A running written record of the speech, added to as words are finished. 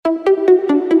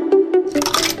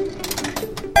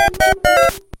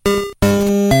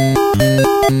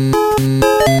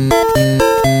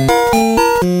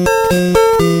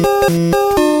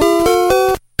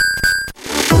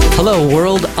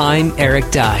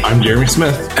Eric Dye. I'm Jeremy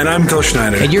Smith. And I'm Phil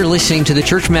Schneider. And you're listening to the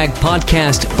Church Mag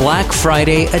Podcast Black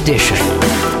Friday edition.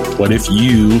 What if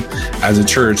you, as a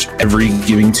church, every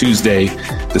Giving Tuesday,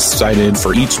 decided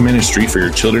for each ministry, for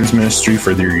your children's ministry,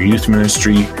 for your youth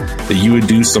ministry, that you would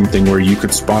do something where you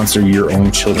could sponsor your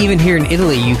own children? Even here in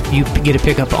Italy, you get to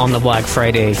pick up on the Black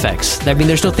Friday effects. I mean,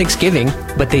 there's no Thanksgiving,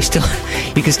 but you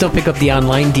can still pick up the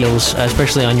online deals,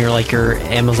 especially on your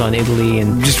Amazon Italy.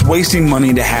 And just wasting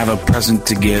money to have a present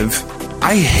to give.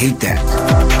 I hate that.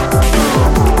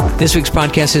 This week's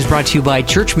podcast is brought to you by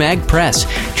Church Mag Press.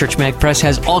 Church Mag Press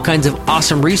has all kinds of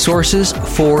awesome resources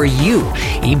for you.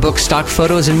 Ebooks, stock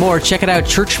photos, and more. Check it out,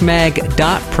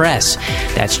 churchmag.press.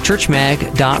 That's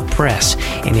churchmag.press.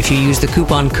 And if you use the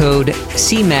coupon code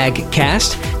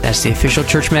CMAGCast, that's the official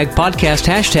Church Mag Podcast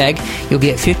hashtag, you'll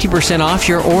get 50% off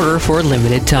your order for a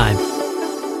limited time.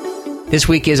 This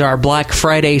week is our Black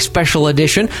Friday special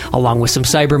edition, along with some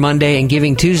Cyber Monday and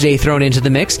Giving Tuesday thrown into the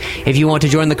mix. If you want to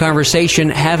join the conversation,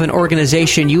 have an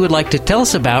organization you would like to tell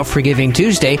us about for Giving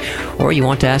Tuesday, or you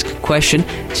want to ask a question,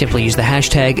 simply use the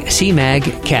hashtag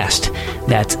CMAGCast.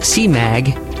 That's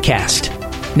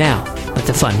CMAGCast. Now, let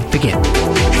the fun begin.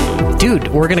 Dude,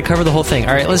 we're going to cover the whole thing.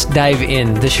 All right, let's dive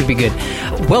in. This should be good.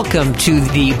 Welcome to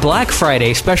the Black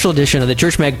Friday special edition of the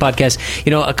Church Mag Podcast. You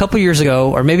know, a couple years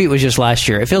ago, or maybe it was just last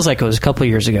year, it feels like it was a couple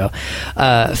years ago,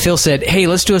 Phil said, hey,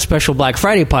 let's do a special Black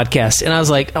Friday podcast. And I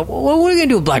was like, well, what are we going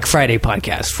to do a Black Friday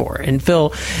podcast for? And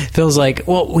Phil's like,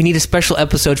 well, we need a special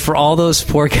episode for all those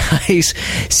poor guys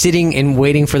sitting and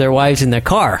waiting for their wives in their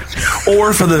car.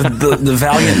 Or for the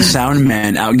valiant sound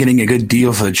man out getting a good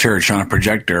deal for the church on a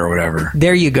projector or whatever.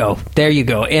 There you go.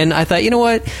 And I thought, you know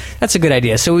what? That's a good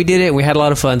idea. So we did it, and we had a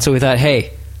lot of fun. So we thought,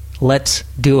 hey, let's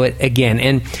do it again.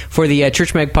 And for the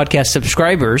Church Mag Podcast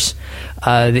subscribers,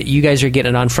 that you guys are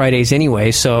getting it on Fridays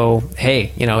anyway. So,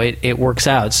 hey, you know, it works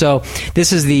out. So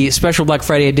this is the special Black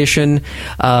Friday edition.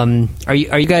 Are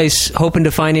you guys hoping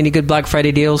to find any good Black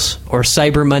Friday deals or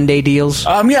Cyber Monday deals?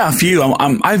 Yeah, a few.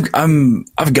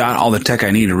 I've got all the tech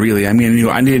I need, really. I mean,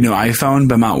 I need a new iPhone,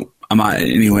 but I'm not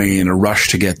anyway in a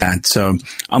rush to get that. So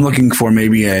I'm looking for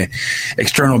maybe a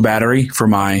external battery for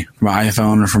my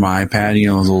iPhone or for my iPad, you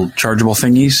know, those little chargeable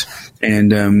thingies.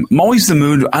 And I'm always in the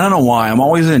mood. I don't know why. I'm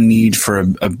always in need for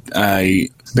a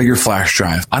bigger flash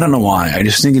drive. I don't know why. I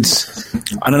just think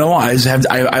I don't know why.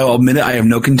 I'll admit it. I have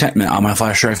no contentment on my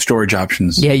flash drive storage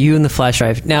options. Yeah, you and the flash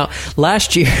drive. Now,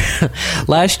 last year,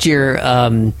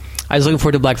 I was looking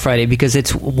forward to Black Friday because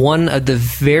it's one of the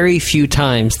very few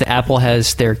times that Apple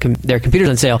has their computers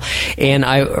on sale. And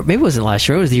maybe it wasn't last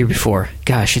year, it was the year before.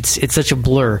 Gosh, it's such a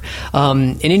blur.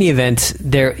 In any event,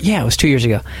 it was 2 years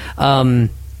ago.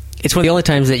 It's one of the only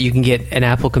times that you can get an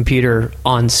Apple computer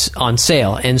on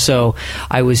sale. And so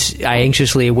I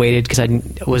anxiously waited because I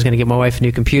was going to get my wife a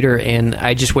new computer, and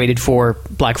I just waited for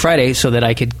Black Friday so that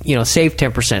I could, save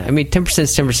 10%. I mean, 10%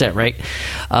 is 10%, right?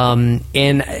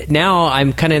 And now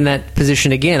I'm kind of in that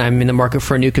position again. I'm in the market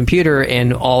for a new computer,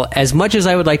 and as much as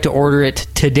I would like to order it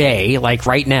today, like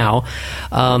right now,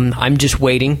 I'm just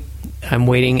waiting. I'm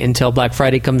waiting until Black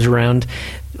Friday comes around,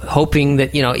 hoping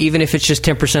that, even if it's just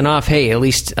 10% off, hey, at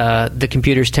least the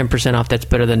computer's 10% off. That's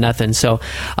better than nothing. So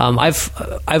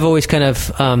I've always kind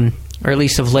of, or at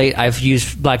least of late, I've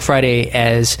used Black Friday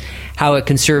as how it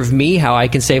can serve me, how I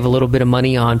can save a little bit of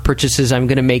money on purchases I'm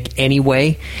going to make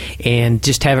anyway, and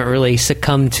just haven't really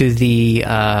succumbed to the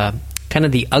kind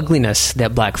of the ugliness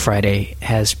that Black Friday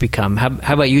has become.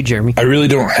 How about you, Jeremy? I really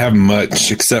don't have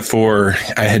much, except for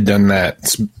I had done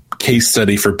that case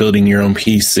study for building your own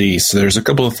PC. So there's a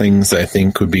couple of things that I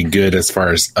think would be good as far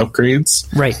as upgrades.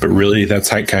 Right. But really, that's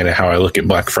kind of how I look at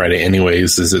Black Friday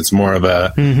anyways, is it's more of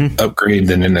a upgrade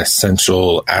than an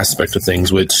essential aspect of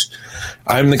things, which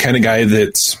I'm the kind of guy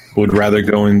that would rather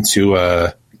go into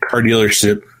a car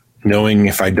dealership knowing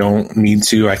if I don't need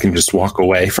to, I can just walk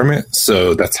away from it.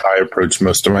 So that's how I approach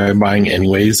most of my buying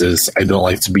anyways, is I don't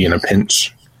like to be in a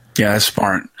pinch. Yeah, that's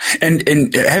smart. And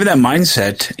having that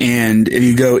mindset, and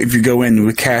if you go in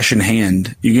with cash in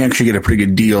hand, you can actually get a pretty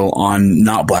good deal on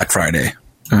not Black Friday.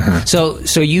 Mm-hmm.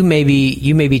 So you may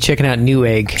be checking out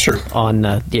Newegg. Sure.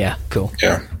 On cool.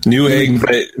 Yeah, Newegg,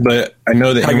 but I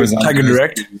know that Amazon Tiger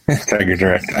Direct. Tiger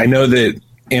Direct. I know that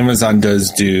Amazon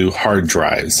does do hard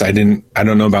drives. I don't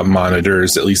know about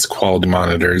monitors, at least quality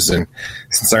monitors. And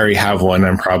since I already have one,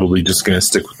 I'm probably just going to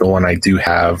stick with the one I do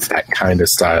have, that kind of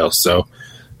style. So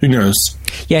who knows?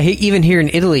 Yeah, even here in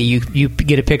Italy, you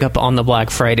get a pickup on the Black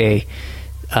Friday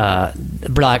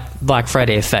Black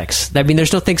Friday effects. I mean,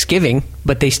 there's no Thanksgiving,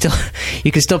 but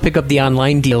you can still pick up the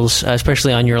online deals,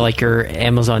 especially on your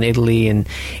Amazon Italy and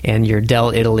your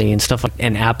Dell Italy and stuff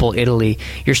and Apple Italy.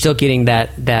 You're still getting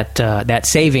that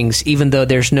savings, even though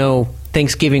there's no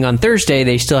Thanksgiving on Thursday.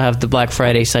 They still have the Black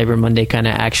Friday, Cyber Monday kind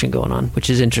of action going on, which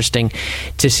is interesting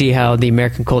to see how the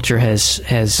American culture has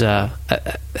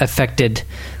affected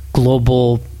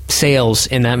global sales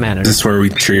in that manner. This is where we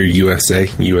cheer USA.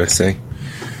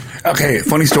 Okay,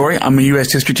 funny story. I'm a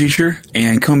U.S. history teacher,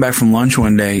 and coming back from lunch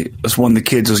one day, one of the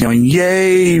kids was yelling,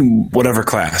 "Yay!" whatever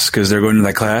class, because they're going to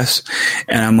that class,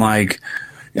 and I'm like,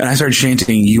 and I started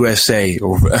chanting USA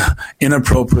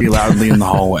inappropriately loudly in the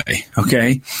hallway.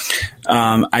 Okay.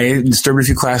 I disturbed a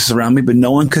few classes around me, but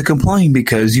no one could complain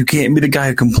because you can't be the guy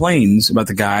who complains about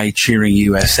the guy cheering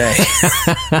USA.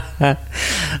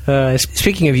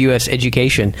 Speaking of U.S.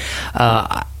 education,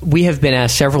 we have been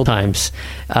asked several times,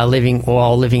 living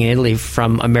in Italy,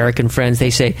 from American friends. They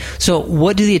say, "So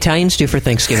what do the Italians do for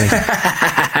Thanksgiving?"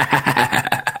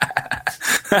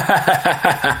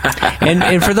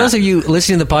 And for those of you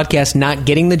listening to the podcast not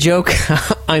getting the joke,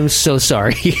 I'm so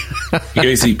sorry. You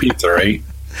guys eat pizza, right?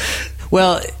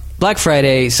 Well, Black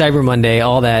Friday, Cyber Monday,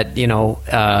 all that,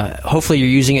 hopefully you're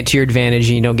using it to your advantage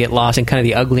and you don't get lost in kind of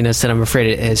the ugliness that I'm afraid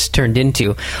it has turned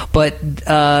into. But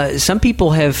some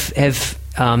people have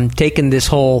taken this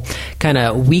whole kind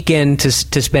of weekend to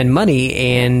spend money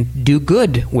and do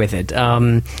good with it.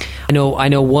 I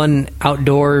know one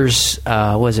outdoors,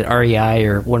 was it REI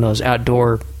or one of those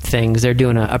outdoor things? They're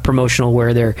doing a promotional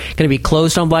where they're going to be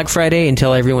closed on Black Friday and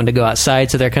tell everyone to go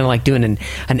outside. So they're kind of like doing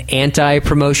an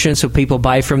anti-promotion, so people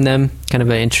buy from them. Kind of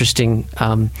an interesting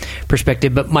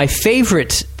perspective. But my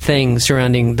favorite thing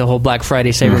surrounding the whole Black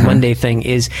Friday, Cyber Monday thing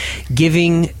is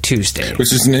Giving Tuesday.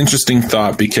 Which is an interesting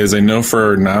thought, because I know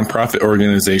for nonprofit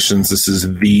organizations, this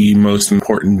is the most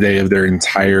important day of their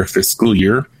entire fiscal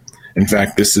year. In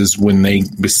fact, this is when they,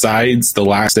 besides the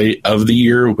last day of the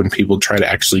year, when people try to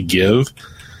actually give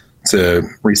to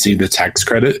receive the tax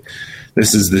credit,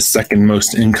 this is the second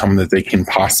most income that they can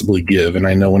possibly give. And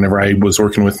I know whenever I was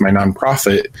working with my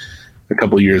nonprofit a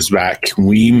couple of years back,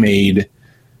 we made,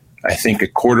 I think,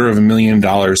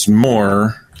 $250,000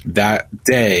 more that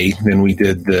day than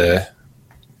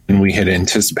we had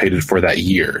anticipated for that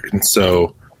year. And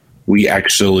so we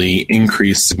actually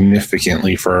increased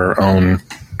significantly for our own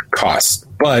costs.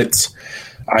 But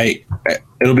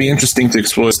it'll be interesting to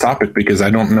explore this topic, because I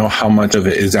don't know how much of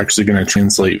it is actually going to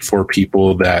translate for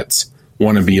people that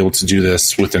want to be able to do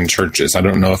this within churches. I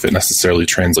don't know if it necessarily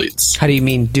translates. How do you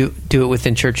mean do it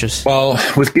within churches? Well,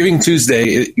 with Giving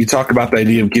Tuesday, you talk about the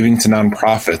idea of giving to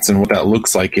nonprofits and what that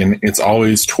looks like, and it's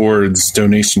always towards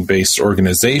donation-based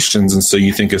organizations. And so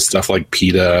you think of stuff like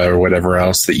PETA or whatever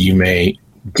else that you may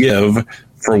give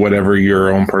for whatever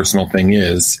your own personal thing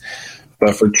is.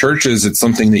 But for churches, it's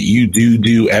something that you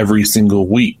do every single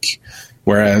week.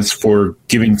 Whereas for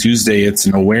Giving Tuesday, it's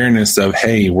an awareness of,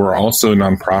 hey, we're also a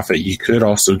nonprofit. You could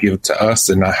also give to us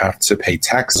and not have to pay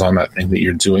taxes on that thing that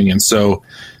you're doing. And so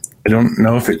I don't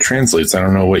know if it translates. I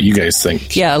don't know what you guys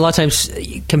think. Yeah, a lot of times,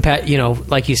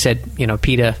 like you said,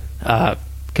 PETA,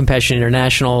 Compassion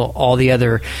International, all the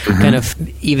other kind of,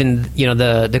 even,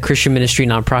 the Christian ministry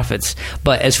nonprofits.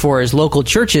 But as far as local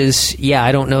churches,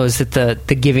 I don't know is that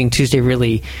the Giving Tuesday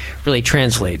really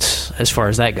translates as far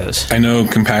as that goes. I know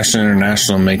Compassion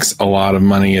International makes a lot of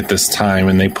money at this time,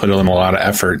 and they put in a lot of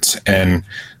effort. And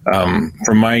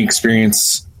from my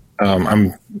experience,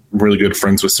 I'm really good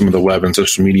friends with some of the web and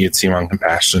social media team on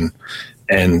Compassion.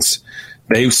 And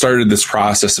they started this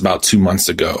process about 2 months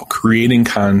ago, creating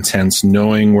content,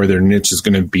 knowing where their niche is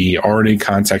going to be, already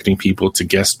contacting people to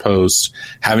guest post,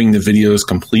 having the videos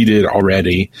completed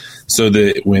already, so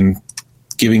that when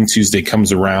Giving Tuesday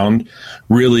comes around,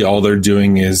 really all they're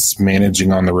doing is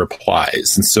managing on the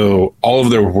replies. And so all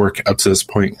of their work up to this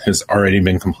point has already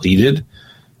been completed.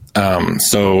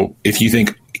 So if you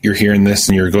think you're hearing this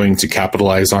and you're going to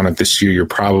capitalize on it this year, you're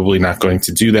probably not going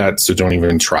to do that. So don't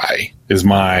even try, is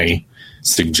my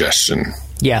suggestion.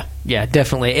 Yeah,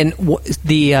 definitely. And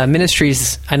the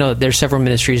ministries, I know there's several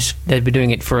ministries that have been doing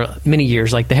it for many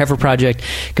years, like the Heifer Project,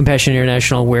 Compassion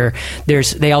International, where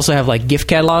they also have like gift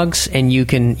catalogs, and you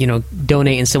can,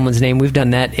 donate in someone's name. We've done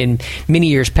that in many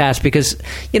years past, because,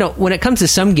 when it comes to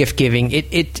some gift giving,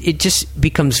 it just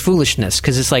becomes foolishness,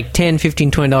 because it's like $10,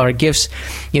 $15, $20 gifts.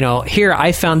 Here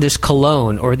I found this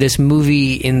cologne or this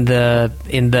movie in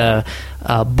the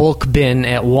bulk bin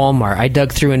at Walmart. I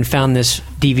dug through and found these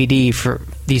 3 DVDs for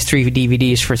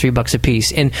 $3 a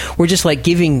piece, and we're just like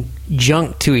giving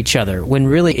junk to each other when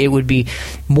really it would be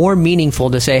more meaningful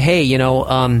to say, hey,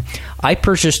 I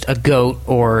purchased a goat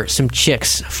or some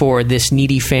chicks for this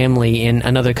needy family in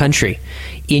another country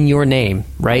in your name,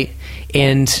 right?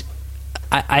 And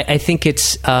I think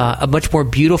it's a much more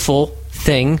beautiful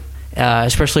thing,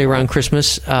 especially around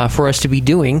Christmas, for us to be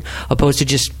doing, opposed to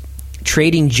just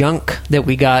trading junk that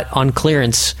we got on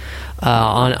clearance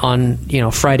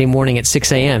on Friday morning at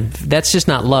 6 a.m. That's just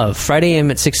not love. Friday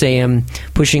a.m. at 6 a.m.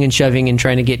 pushing and shoving and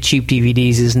trying to get cheap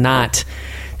DVDs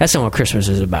that's not what Christmas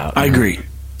is about. I agree.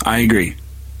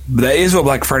 But that is what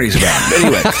Black Friday's about. But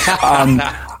anyway,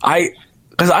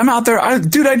 because I'm out there, I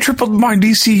tripled my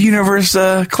DC Universe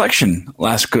collection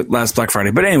last Black Friday.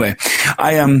 But anyway,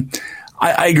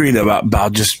 I agree though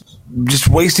about just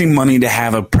wasting money to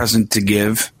have a present to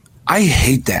give. I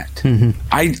hate that.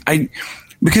 Mm-hmm.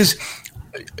 Because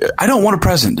I don't want a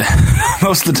present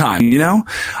most of the time.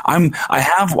 I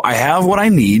have what I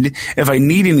need. If I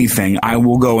need anything, I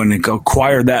will go and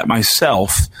acquire that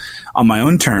myself on my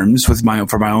own terms with my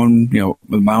own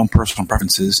personal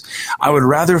preferences. I would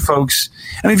rather folks.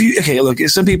 And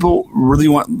if some people really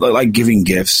want like giving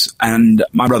gifts, and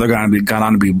my brother got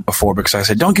on to me before because I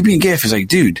said, "Don't give me a gift." He's like,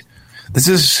 "Dude, this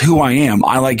is who I am.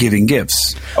 I like giving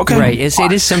gifts." Okay, right.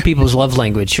 It is some people's love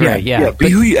language, right? Yeah.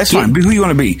 That's fine. Be who you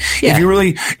want to be. Yeah.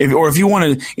 If you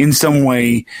want to in some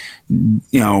way,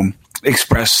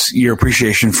 express your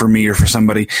appreciation for me or for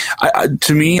somebody.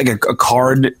 To me, like a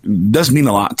card does mean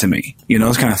a lot to me.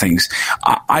 Those kind of things.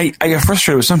 I get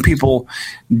frustrated with some people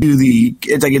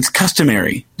it's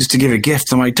customary just to give a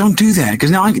gift. I'm like, don't do that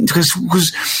because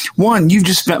one, you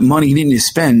just spent money you didn't need to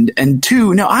spend, and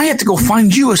two, now I have to go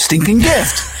find you a stinking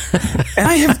gift, and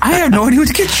I have no idea what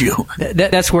to get you.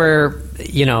 That's where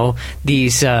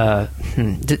these.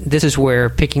 This is where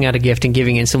picking out a gift and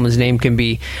giving in someone's name can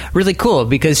be really cool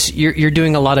because you're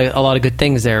doing a lot of good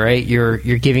things there, right? You're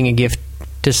giving a gift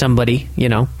to somebody.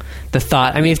 The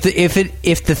thought. I mean,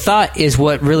 if the thought is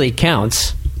what really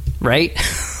counts, right?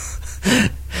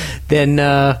 Then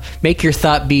make your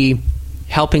thought be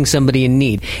helping somebody in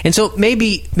need. And so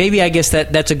maybe I guess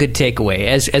that's a good takeaway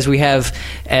as we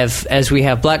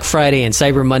have Black Friday and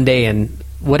Cyber Monday and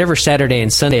whatever Saturday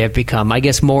and Sunday have become. I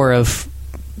guess more of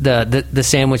the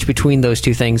sandwich between those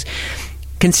two things.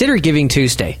 Consider Giving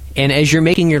Tuesday, and as you're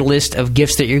making your list of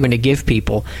gifts that you're going to give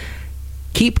people,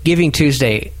 keep Giving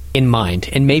Tuesday in mind.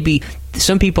 And maybe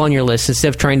some people on your list, instead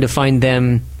of trying to find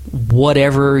them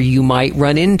whatever you might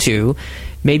run into,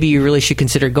 maybe you really should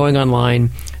consider going online.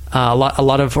 A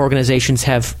lot of organizations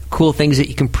have cool things that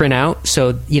you can print out,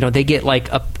 so they get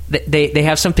they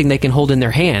have something they can hold in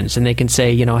their hands, and they can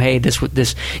say, hey,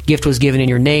 this gift was given in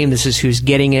your name. This is who's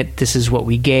getting it. This is what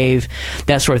we gave.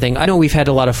 That sort of thing. I know we've had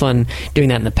a lot of fun doing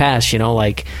that in the past.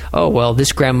 Like, oh well,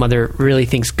 this grandmother really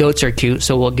thinks goats are cute,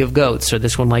 so we'll give goats. Or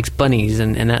this one likes bunnies,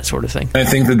 and that sort of thing. I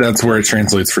think that's where it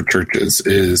translates for churches.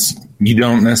 Is you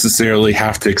don't necessarily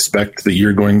have to expect that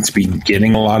you're going to be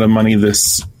getting a lot of money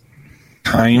this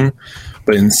time,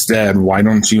 but instead, why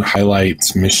don't you highlight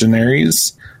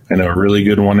missionaries? I know a really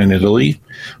good one in Italy.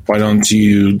 Why don't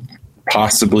you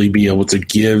possibly be able to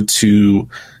give to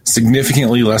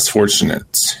significantly less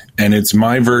fortunate? And it's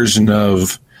my version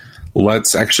of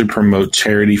let's actually promote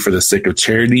charity for the sake of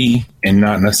charity and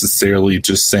not necessarily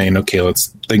just saying, okay, let's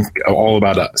think all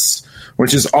about us,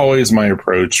 which is always my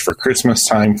approach for Christmas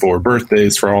time, for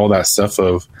birthdays, for all that stuff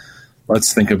of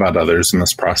let's think about others in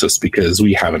this process because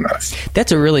we have enough.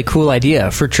 That's a really cool idea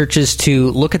for churches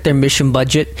to look at their mission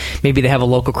budget. Maybe they have a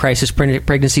local crisis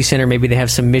pregnancy center. Maybe they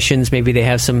have some missions. Maybe they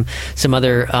have some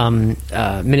other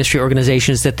ministry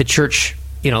organizations that the church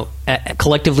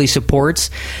collectively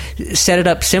supports. Set it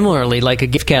up similarly, like a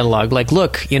gift catalog. Like,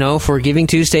 look, for Giving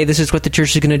Tuesday, this is what the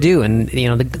church is going to do. And,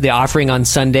 the offering on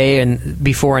Sunday and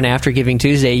before and after Giving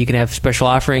Tuesday, you can have special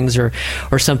offerings or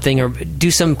something, or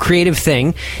do some creative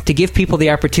thing to give people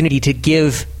the opportunity to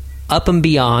give up and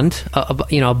beyond,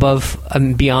 above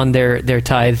and beyond their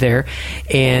tithe there,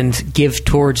 and give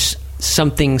towards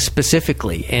something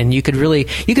specifically. And you could really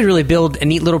build a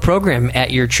neat little program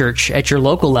at your church, at your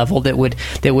local level that would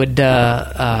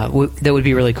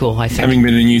be really cool, I think. Having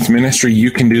been in youth ministry,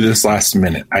 you can do this last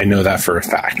minute. I know that for a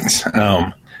fact.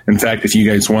 In fact, if you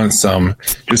guys want some,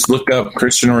 just look up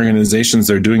Christian organizations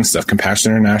that are doing stuff.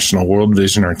 Compassion International, World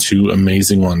Vision are two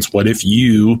amazing ones. What if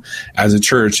you, as a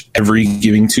church, every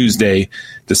Giving Tuesday,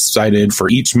 decided for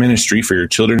each ministry, for your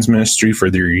children's ministry, for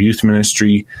your youth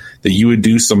ministry, that you would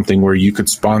do something where you could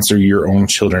sponsor your own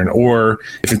children? Or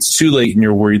if it's too late and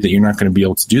you're worried that you're not going to be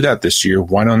able to do that this year,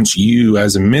 why don't you,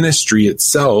 as a ministry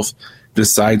itself,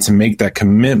 decide to make that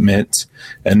commitment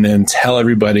and then tell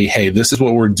everybody, hey, this is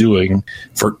what we're doing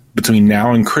for between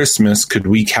now and Christmas. Could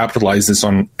we capitalize this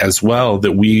on as well,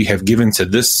 that we have given to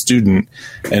this student,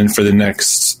 and for the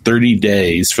next 30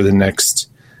 days, for the next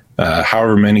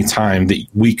however many time, that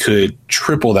we could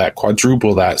triple that,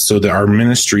 quadruple that, so that our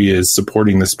ministry is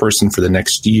supporting this person for the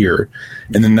next year.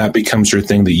 And then that becomes your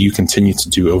thing that you continue to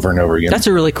do over and over again. That's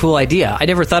a really cool idea. I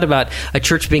never thought about a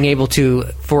church being able to,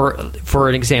 for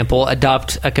an example,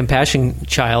 adopt a compassion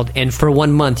child, and for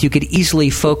 1 month you could easily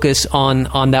focus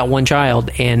on that one child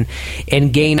and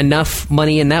gain enough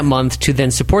money in that month to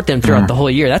then support them throughout the whole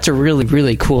year. That's a really,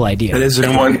 really cool idea. That is a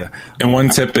cool idea. And one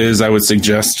tip is, I would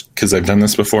suggest, because I've done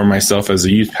this before myself as a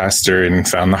youth pastor and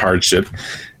found the hardship,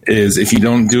 is if you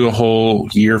don't do a whole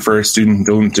year for a student,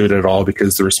 don't do it at all,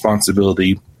 because the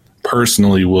responsibility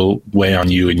personally will weigh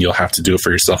on you and you'll have to do it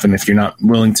for yourself. And if you're not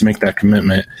willing to make that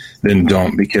commitment, then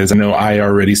don't, because I know I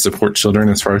already support children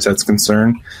as far as that's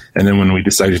concerned. And then when we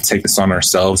decided to take this on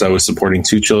ourselves, I was supporting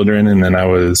 2 children, and then I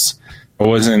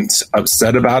wasn't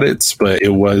upset about it, but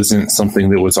it wasn't something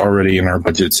that was already in our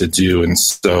budget to do. And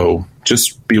so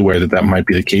just be aware that might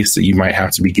be the case, that you might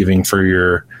have to be giving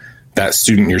for that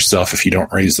student yourself if you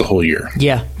don't raise the whole year.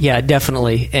 Yeah,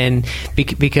 definitely. And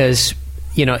because,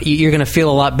 you're going to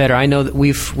feel a lot better. I know that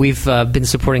we've been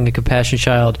supporting a compassion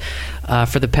child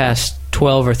for the past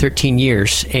 12 or 13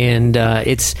 years, and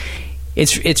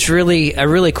it's really a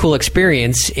really cool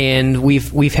experience. And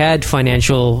we've had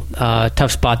financial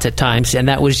tough spots at times, and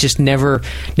that was just never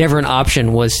an option.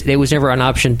 It was never an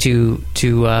option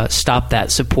to stop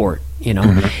that support.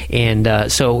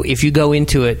 And so if you go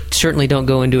into it, certainly don't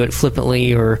go into it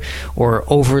flippantly or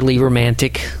overly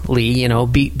romantically.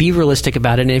 Be realistic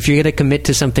about it. And if you're going to commit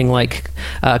to something like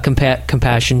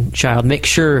Compassion Child, make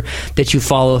sure that you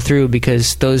follow through,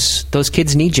 because those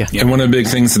kids need you. And one of the big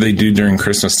things that they do during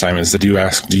Christmas time is they do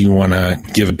ask, do you want to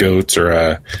give a goat or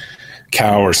a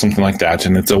cow or something like that?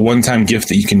 And it's a one-time gift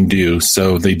that you can do,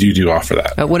 so they do offer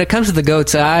that. When it comes to the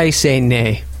goats, I say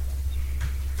nay.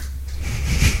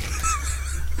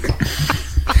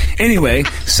 Anyway,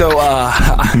 so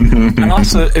and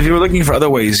also, if you were looking for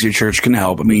other ways your church can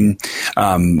help, I mean,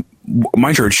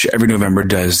 my church every November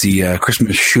does the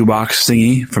Christmas shoebox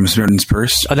thingy from Samaritan's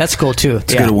Purse. Oh, that's cool too.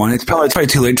 It's a good one. It's probably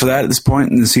too late for that at this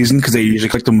point in the season, because they usually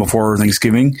collect them before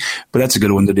Thanksgiving. But that's a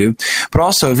good one to do. But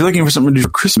also, if you're looking for something to do for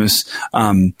Christmas,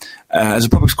 as a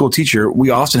public school teacher,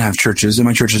 we often have churches, and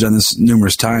my church has done this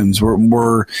numerous times.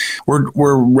 We're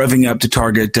revving up to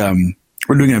target.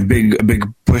 We're doing a big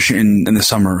push in the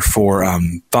summer for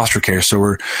foster care, so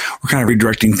we're kind of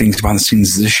redirecting things behind the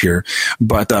scenes this year.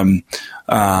 But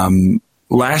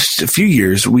last few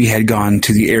years, we had gone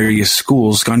to the area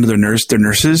schools, gone to their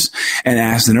nurses, and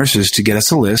asked the nurses to get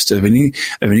us a list of any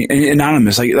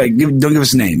anonymous, don't give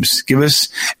us names, give us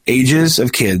ages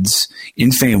of kids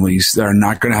in families that are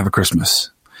not going to have a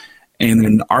Christmas. And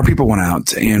then our people went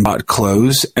out and bought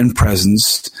clothes and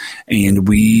presents, and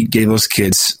we gave those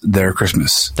kids their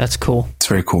Christmas. That's cool. It's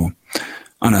very cool.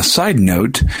 On a side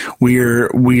note, we are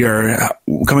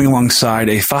coming alongside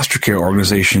a foster care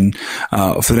organization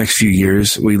for the next few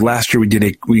years. Last year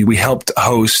we helped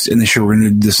host, and this year we're going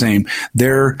to do the same,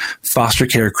 their foster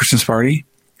care Christmas party,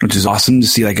 which is awesome to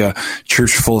see, like a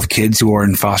church full of kids who are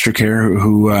in foster care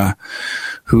who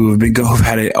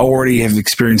already have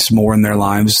experienced more in their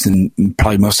lives than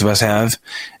probably most of us have,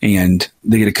 and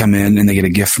they get to come in and they get a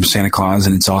gift from Santa Claus,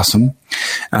 and it's awesome.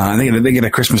 They get a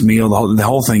Christmas meal. The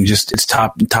whole thing it's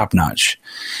top notch.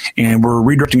 And we're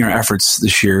redirecting our efforts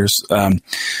this year,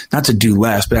 not to do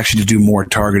less, but actually to do more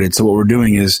targeted. So what we're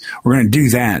doing is we're going to do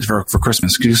that for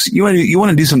Christmas, because you want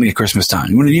to do something at Christmas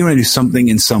time. You want to do something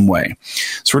in some way.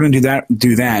 So we're going to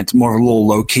do that more of a little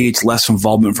low key. It's less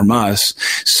involvement from us,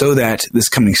 so that this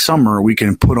coming summer we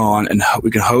can put on and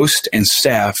we can host and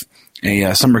staff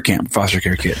a summer camp for foster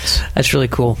care kids. That's really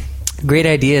cool. Great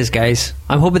ideas, guys.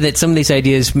 I'm hoping that some of these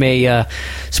ideas may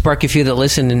spark a few that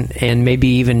listen and maybe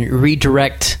even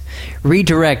redirect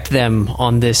them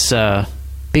on this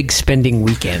big spending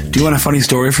weekend. Do you want a funny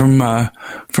story from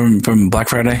Black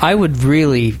Friday? I would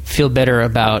really feel better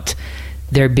about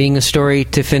there being a story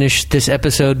to finish this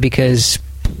episode, because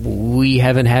we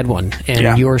haven't had one,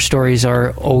 and your stories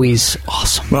are always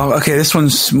awesome. Well, okay, this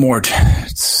one's more.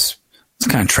 It's It's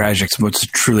kind of tragic, but it's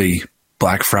truly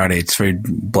Black Friday. It's very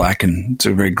black and it's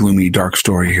a very gloomy, dark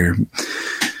story here.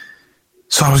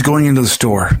 So I was going into the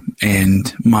store,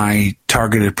 and my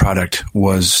targeted product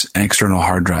was an external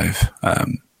hard drive.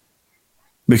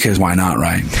 Because why not,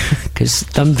 right? Because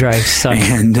thumb drives suck.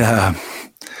 And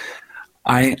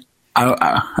I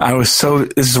was so.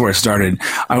 This is where it started.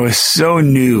 I was so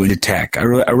new into tech. I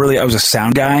was a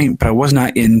sound guy, but I was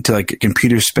not into like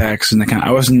computer specs and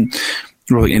I wasn't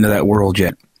really into that world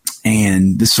yet.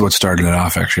 And this is what started it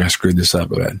off. Actually, I screwed this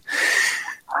up a bit.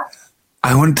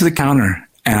 I went to the counter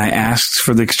and I asked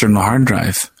for the external hard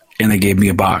drive, and they gave me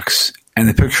a box. And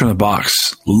the picture on the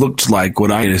box looked like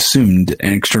what I had assumed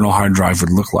an external hard drive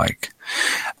would look like.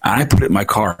 And I put it in my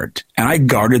cart, and I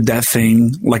guarded that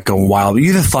thing like a wild.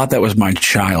 You'd have thought that was my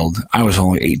child. I was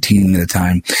only 18 at the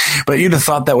time, but you'd have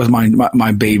thought that was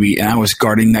my baby, and I was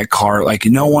guarding that cart like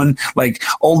no one. Like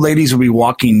old ladies would be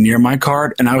walking near my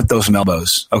cart, and I would throw some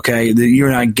elbows. Okay,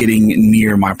 you're not getting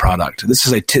near my product. This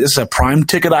is a prime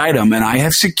ticket item, and I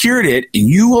have secured it, and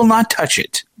you will not touch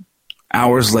it.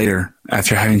 Hours later,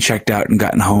 after having checked out and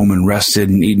gotten home and rested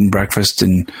and eaten breakfast,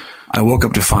 and I woke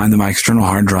up to find that my external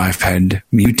hard drive had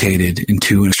mutated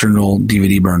into an external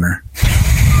DVD burner.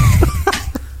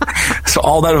 So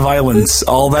all that violence,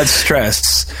 all that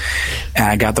stress, and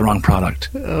I got the wrong product.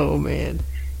 Oh, man.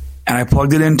 And I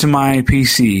plugged it into my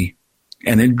PC,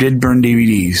 and it did burn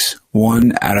DVDs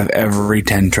 1 out of every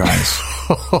 10 tries.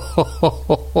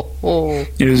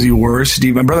 It was the worst.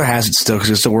 My brother has it still because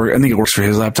it still works. I think it works for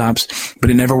his laptops, but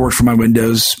it never worked for my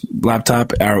Windows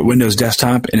laptop or Windows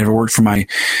desktop. It never worked for my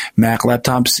Mac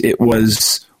laptops. It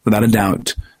was, without a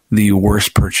doubt, the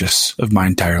worst purchase of my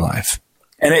entire life.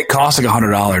 And it cost like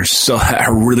 $100, so that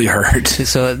really hurt.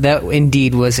 So that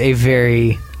indeed was a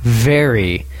very,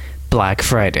 very Black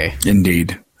Friday.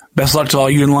 Indeed. Best luck to all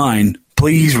you in line.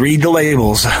 Please read the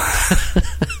labels.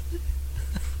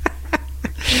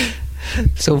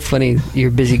 So funny.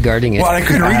 You're busy guarding it. Well, I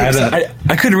couldn't read it.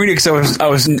 I couldn't read it because I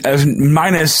was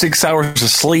minus 6 hours of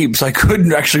sleep, so I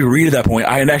couldn't actually read at that point.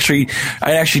 I had actually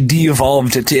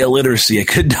de-evolved to illiteracy. I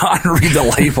could not read the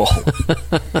label.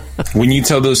 When you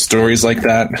tell those stories like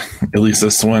that, at least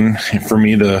this one, for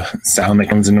me, the sound that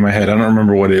comes into my head, I don't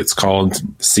remember what it's called,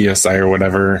 CSI or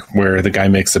whatever, where the guy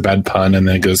makes a bad pun and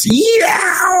then it goes,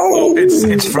 yow!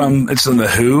 It's from The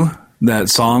Who, that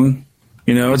song.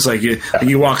 You know, it's like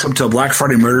he walks up to a Black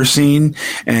Friday murder scene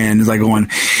and is like going,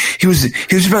 he was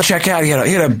about to check out. He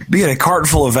had a cart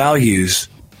full of values.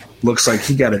 Looks like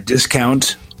he got a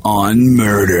discount on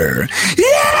murder.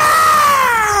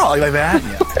 Yeah, like that.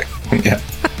 Yeah.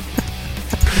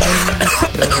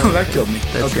 That killed me.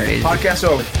 That's okay, amazing. Podcast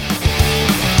over.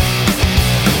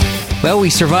 Well, we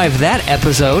survived that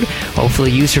episode.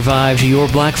 Hopefully you survived your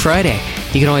Black Friday.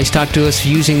 You can always talk to us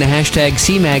using the hashtag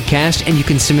CMAGcast, and you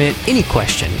can submit any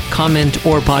question, comment,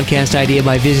 or podcast idea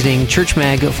by visiting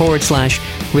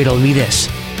churchmag.com/riddle me this.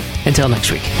 Until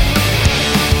next week.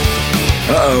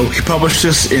 Uh-oh, he published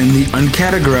this in the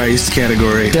uncategorized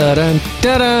category. Da-dun,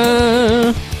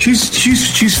 da-dun.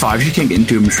 She's 5. She can't get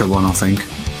into trouble, I don't think.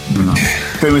 I don't know.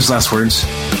 Famous last words.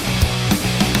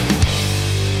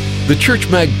 The Church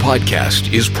Mag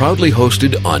podcast is proudly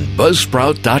hosted on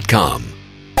Buzzsprout.com.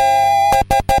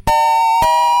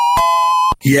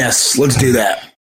 Yes, let's do that.